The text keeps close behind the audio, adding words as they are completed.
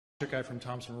Guy from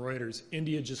Thomson Reuters.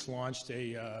 India just launched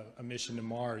a mission to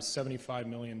Mars, $75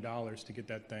 million to get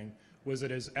that thing. Was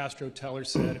it, as Astro Teller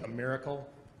said, a miracle,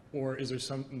 or is there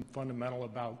something fundamental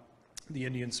about the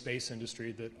Indian space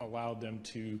industry that allowed them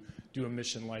to do a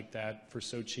mission like that for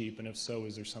so cheap? And if so,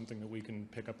 is there something that we can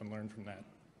pick up and learn from that?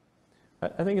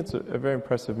 I think it's a very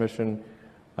impressive mission,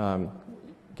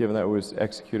 given that it was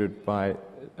executed by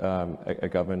a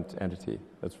government entity.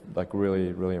 That's like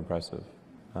really, really impressive.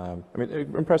 I mean,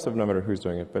 impressive no matter who's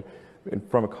doing it, but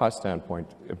from a cost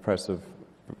standpoint, impressive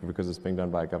because it's being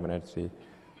done by a government entity.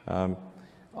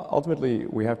 Ultimately,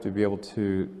 we have to be able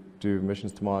to do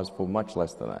missions to Mars for much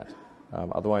less than that.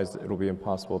 Otherwise, it'll be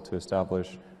impossible to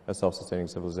establish a self-sustaining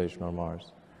civilization on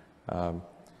Mars.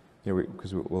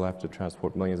 Because we'll have to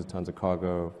transport millions of tons of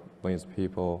cargo, millions of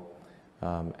people,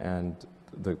 and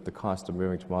the cost of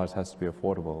moving to Mars has to be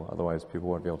affordable. Otherwise, people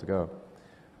won't be able to go.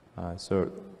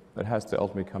 So it has to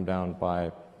ultimately come down by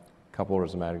a couple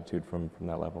orders of magnitude from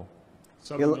that level.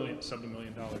 Sub $1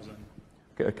 million then.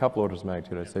 A couple orders of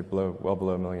magnitude, I'd say well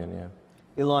below $1 million, yeah.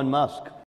 Elon Musk